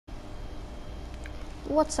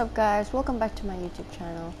What's up guys, welcome back to my YouTube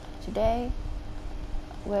channel. Today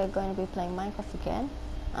we're going to be playing Minecraft again.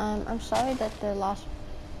 I'm sorry that the last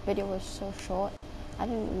video was so short. I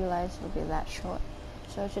didn't realize it would be that short.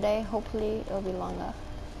 So today hopefully it'll be longer.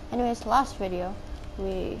 Anyways, last video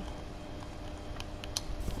we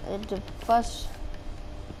did the first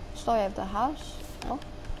story of the house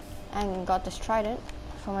and got this trident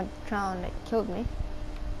from a drown that killed me.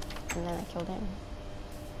 And then I killed him.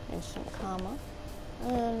 Instant karma.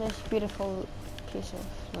 And this beautiful piece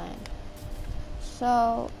of land.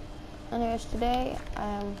 So anyways, today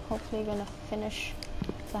I'm hopefully gonna finish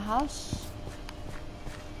the house,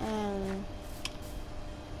 and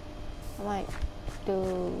I might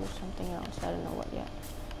do something else. I don't know what yet.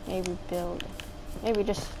 Maybe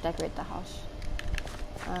just decorate the house.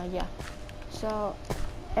 Yeah. So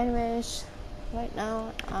anyways, right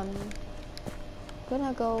now I'm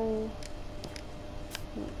gonna go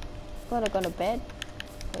to bed.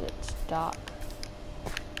 But it's dark.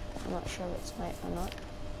 I'm not sure if it's night or not.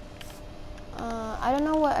 I don't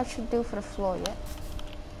know what I should do for the floor yet.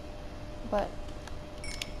 But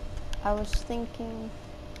I was thinking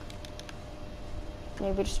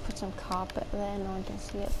maybe just put some carpet there, no one can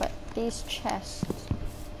see it. But these chests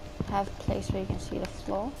have a place where you can see the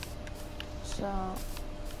floor. So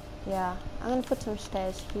yeah, I'm gonna put some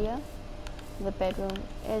stairs here. The bedroom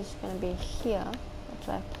is gonna be here. That's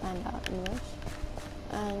what I planned out anyways.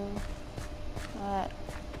 And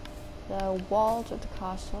the walls of the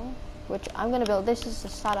castle, which I'm gonna build. This is the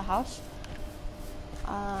starter house.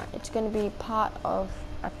 It's gonna be part of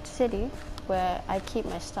a city where I keep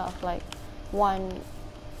my stuff. Like one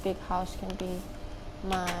big house can be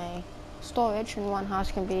my storage, and one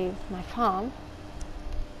house can be my farm.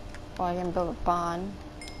 Or I can build a barn,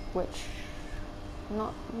 which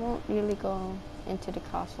won't really go into the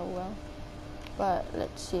castle well. But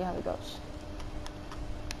let's see how it goes.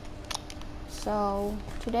 So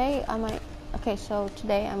today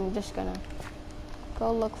today I'm just gonna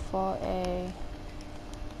go look for a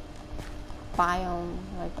biome,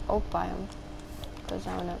 like the oak biome, because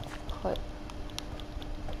I wanna put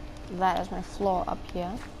that as my floor up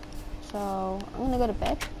here. So I'm gonna go to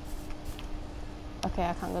bed. Okay,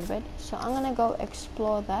 I can't go to bed. So I'm gonna go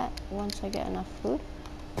explore that once I get enough food.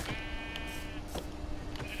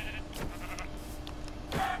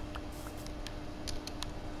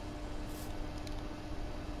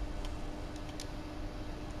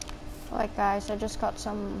 Alright guys, I just got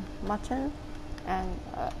some mutton and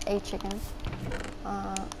a chicken.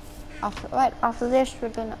 After this,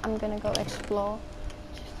 I'm gonna go explore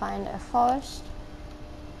to find a forest.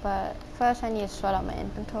 But first, I need to sort out my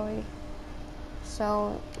inventory.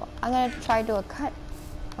 So I'm gonna try to do a cut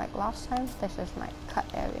like last time. This is my cut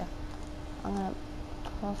area. I'm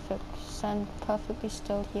gonna send perfectly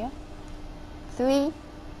still here. 3.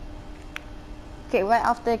 Okay, right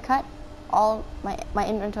after the cut, all my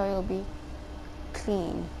inventory will be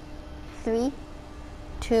clean. 3,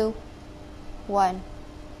 2, 1.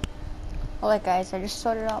 Alright guys, I just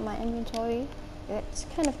sorted out my inventory. It's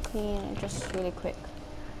kind of clean and just really quick.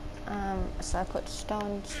 So I put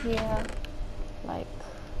stones here, like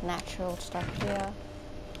natural stuff here,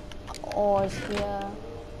 ores here,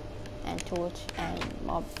 and tools and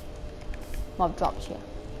mob drops here.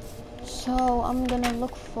 So I'm gonna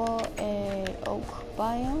look for a oak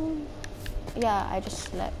biome. Yeah, I just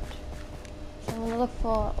slept. So I'm gonna look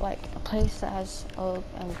for like a place that has oak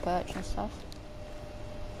and birch and stuff.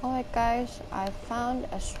 Alright guys, I found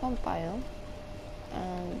a swamp biome,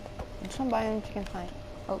 and in swamp biomes you can find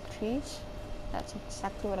oak trees. That's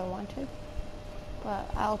exactly what I wanted. But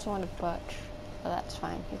I also wanted birch, but that's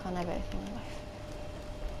fine. You can't have everything in life.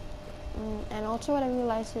 And also what I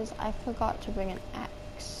realized is I forgot to bring an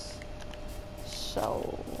axe.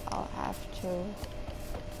 So I'll have to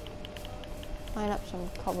line up some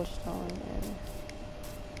cobblestone and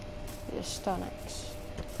get a stone axe.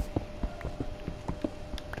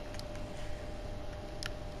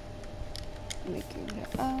 Making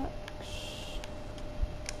the axe.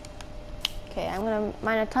 Okay, I'm gonna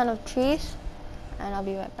mine a ton of trees and I'll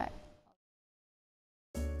be right back.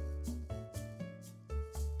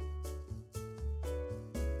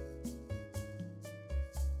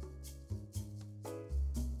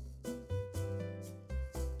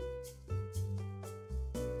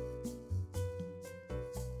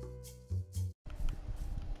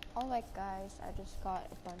 Alright guys, I just got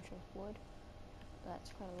a bunch of wood.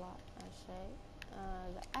 That's quite a lot, I say.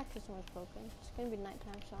 The axe is almost broken. It's gonna be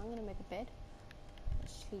nighttime, so I'm gonna make a bed and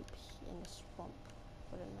sleep in the swamp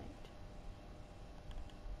for the night.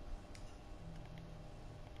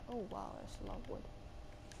 Oh wow, that's a lot of wood.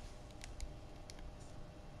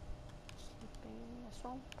 Sleeping in the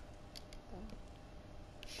swamp.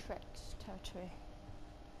 Shrek's territory.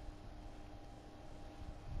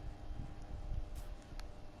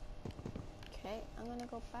 Okay, I'm gonna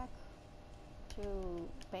go back to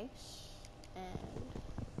base and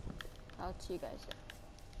I'll see you guys there.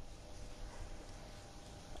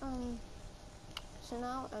 So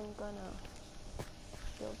now I'm gonna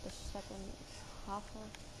build the second half of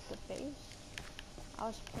the base. I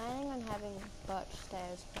was planning on having birch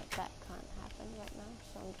stairs, but that can't happen right now,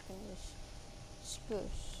 so I'm just gonna use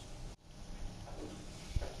spruce.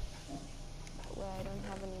 Where I don't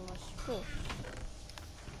have any more spruce.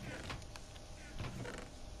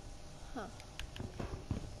 Huh.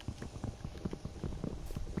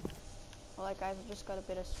 Alright guys, I just got a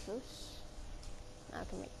bit of spruce. Now I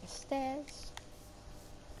can make the stairs.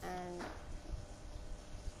 And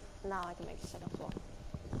now I can make the second floor.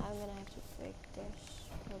 I'm gonna have to break this,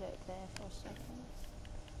 put it there for a second.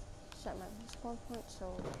 Set my spawn point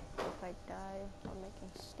so if I die while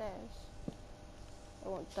making stairs, I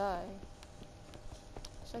won't die.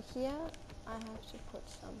 So here I have to put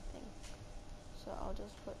something. So I'll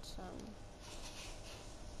just put some.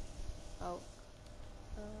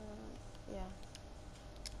 Yeah.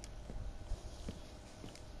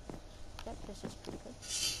 Yep, this is pretty good.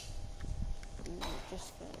 I'm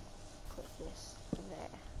just gonna put this there.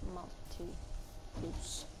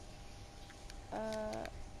 Multi-use.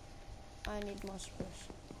 I need more spruce.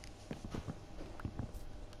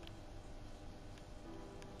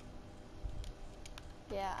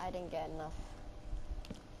 Yeah, I didn't get enough,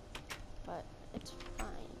 but it's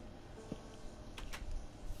fine.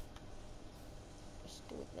 Just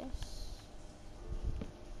do this.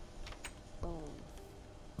 Boom.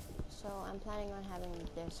 So I'm planning on having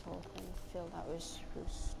this whole thing filled out with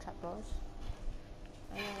spruce trapdoors.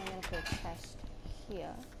 And then I'm gonna put a chest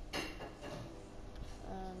here.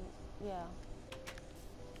 Yeah.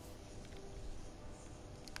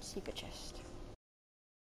 Secret chest.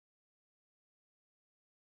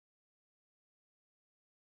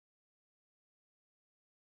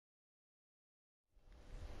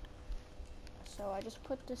 So I just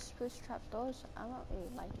put the spruce trapdoors. I'm not really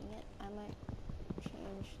liking it. I might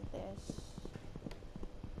change this.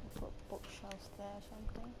 Put bookshelves there or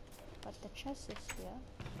something. But the chest is here.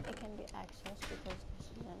 It can be accessed because this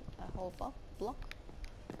isn't a whole block.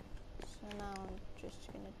 So now I'm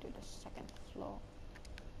just gonna do the second floor.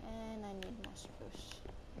 And I need more spruce.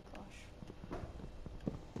 Oh gosh.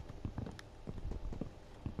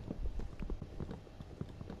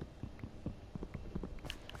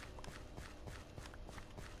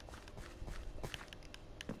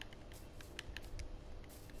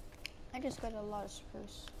 I just got a lot of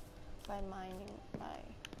spruce by mining, by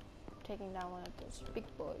taking down one of those big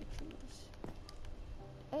boy trees.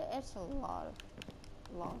 It's a lot of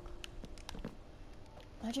log.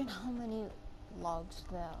 Imagine how many logs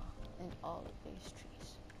there are in all of these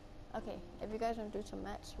trees. Okay, if you guys want to do some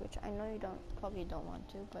maths, which I know you probably don't want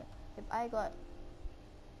to, but if I got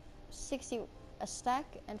 60 a stack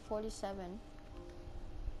and 47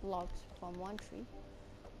 logs from one tree,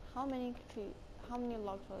 how many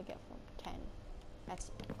logs will I get from 10?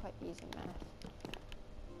 That's quite easy math.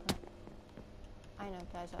 But I know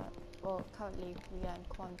guys currently we are in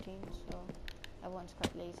quarantine, so everyone's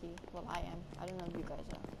quite lazy. Well, I am. I don't know if you guys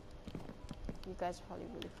are. You guys are probably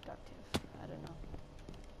really productive. I don't know.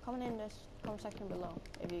 Comment in this comment section below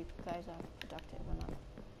if you guys are productive or not.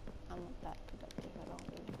 I'm not that productive at all,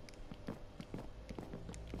 really.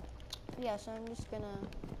 Yeah, so I'm just gonna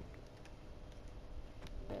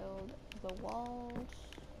build the walls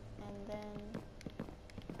and then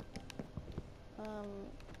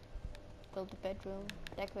build the bedroom,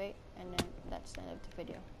 decorate, and then that's the end of the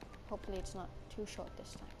video. Hopefully it's not too short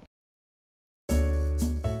this time.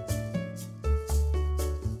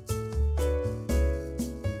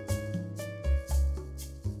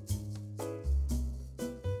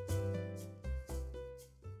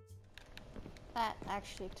 That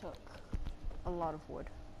actually took a lot of wood.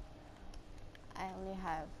 I only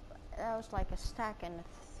have, that was like a stack and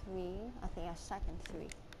 3, I think a stack and 3.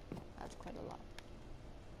 That's quite a lot.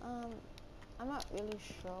 I'm not really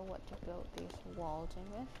sure what to build these walls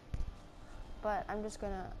in with, but I'm just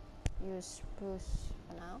gonna use spruce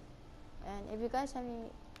for now. And if you guys have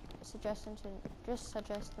any suggestions, just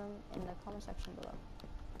suggest them in the comment section below.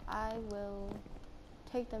 I will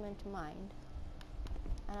take them into mind,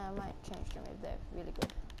 and I might change them if they're really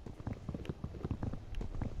good.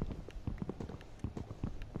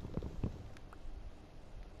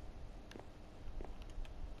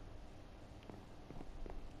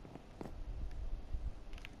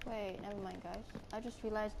 Wait, never mind guys. I just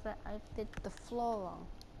realized that I did the floor wrong.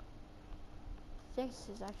 this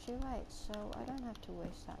is actually right, so I don't have to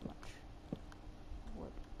waste that much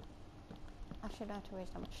wood. Actually, I don't have to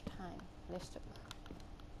waste that much time. This took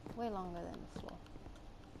way longer than the floor.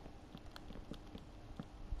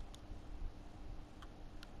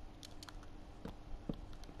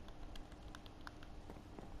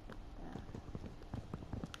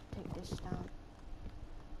 Take this down.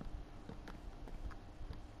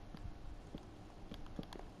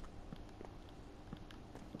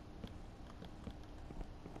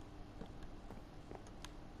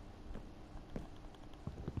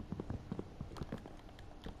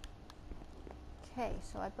 Okay,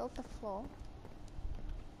 so I built the floor.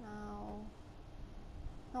 Now,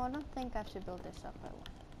 no, I don't think I should build this up by one.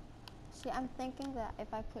 See, I'm thinking that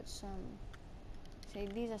if I put some, see,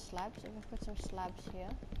 these are slabs. If I put some slabs here,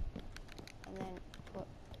 and then put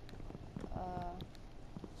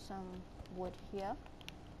some wood here,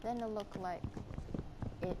 then it'll look like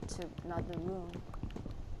it's another room.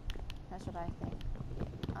 That's what I think.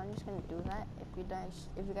 I'm just gonna do that. If you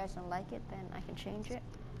guys don't like it, then I can change it.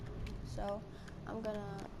 So I'm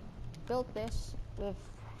gonna build this with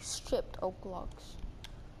stripped oak logs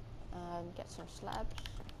and get some slabs.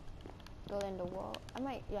 Build in the wall. I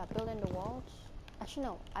might, yeah, build in the walls. Actually,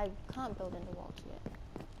 no, I can't build in the walls yet.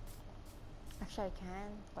 Actually, I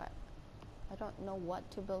can, but I don't know what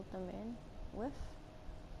to build them in with.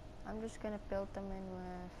 I'm just gonna build them in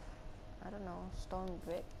with, I don't know, stone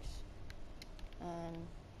bricks. And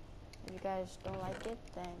if you guys don't like it,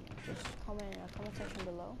 then just comment in the comment section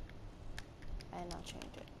below, and I'll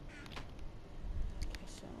change it. Okay,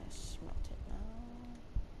 so let's smelt it now.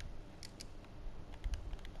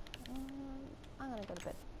 I'm gonna go to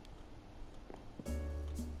bed.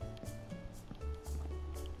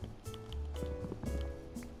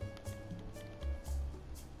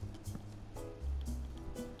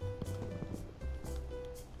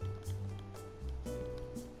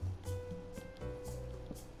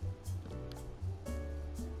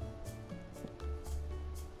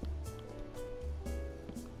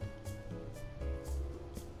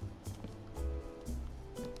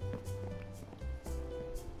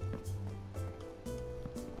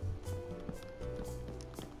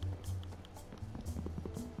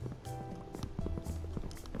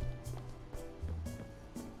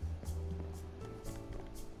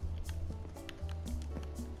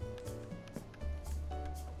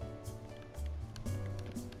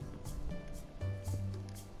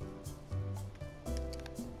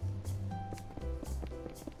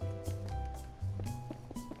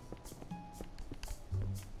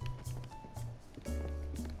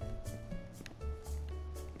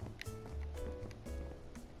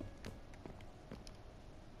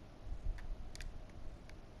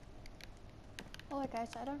 Alright guys,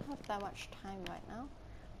 I don't have that much time right now.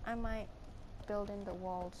 I might build in the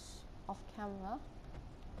walls off camera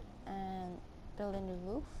and build in the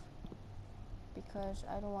roof, because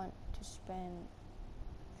I don't want to spend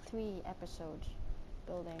 3 episodes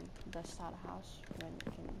building the starter house when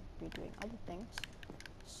we can be doing other things.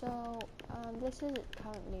 So this is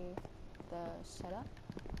currently the setup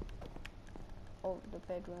of the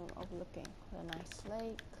bedroom overlooking the nice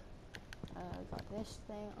lake. Got this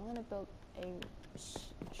thing. I'm gonna build a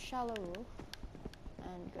shallow roof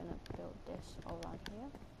and gonna build this all around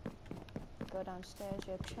here. Go downstairs,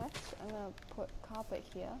 your chest. I'm gonna put carpet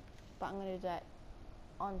here, but I'm gonna do that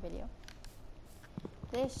on video.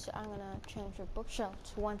 This I'm gonna change the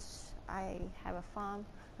bookshelves once I have a farm,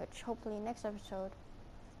 which hopefully next episode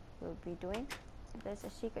we'll be doing. There's a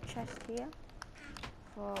secret chest here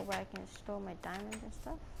for where I can store my diamonds and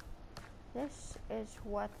stuff. This is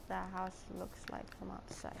what the house looks like from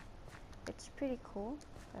outside. It's pretty cool.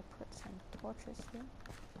 I put some torches here.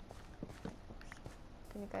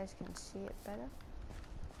 Then you guys can see it better.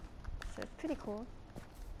 So it's pretty cool.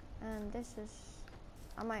 And this is,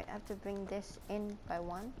 I might have to bring this in by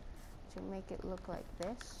one to make it look like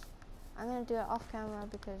this. I'm gonna do it off camera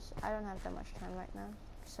because I don't have that much time right now.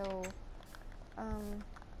 So I'll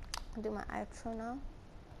do my outro now.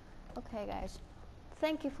 Okay guys,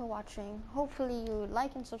 thank you for watching. Hopefully you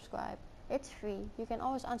like and subscribe. It's free. You can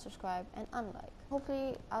always unsubscribe and unlike.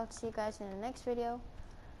 Hopefully I'll see you guys in the next video.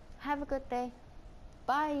 Have a good day.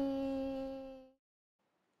 Bye.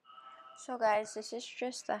 So guys, this is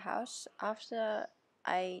just the house after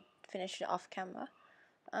I finished it off camera.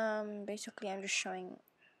 Basically I'm just showing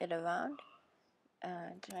it around.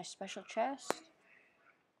 To my special chest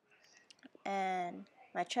and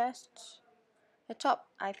my chests. The top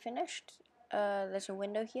I finished. There's a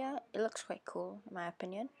window here. It looks quite cool in my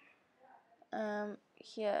opinion.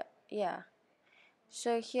 Here, yeah.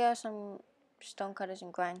 So here are some stone cutters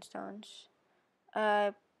and grindstones.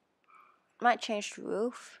 might change the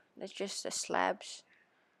roof. It's just the slabs.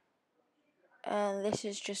 And this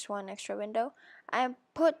is just one extra window. I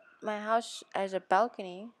put my house as a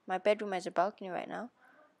balcony, my bedroom as a balcony right now.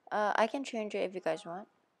 I can change it if you guys want,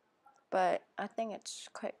 but I think it's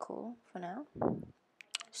quite cool for now.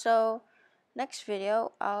 So next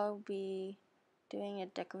video I'll be doing the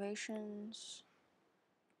decorations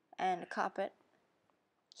and the carpet.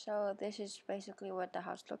 So this is basically what the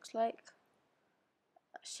house looks like.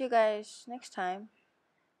 See you guys next time.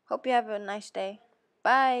 Hope you have a nice day.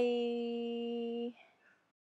 Bye.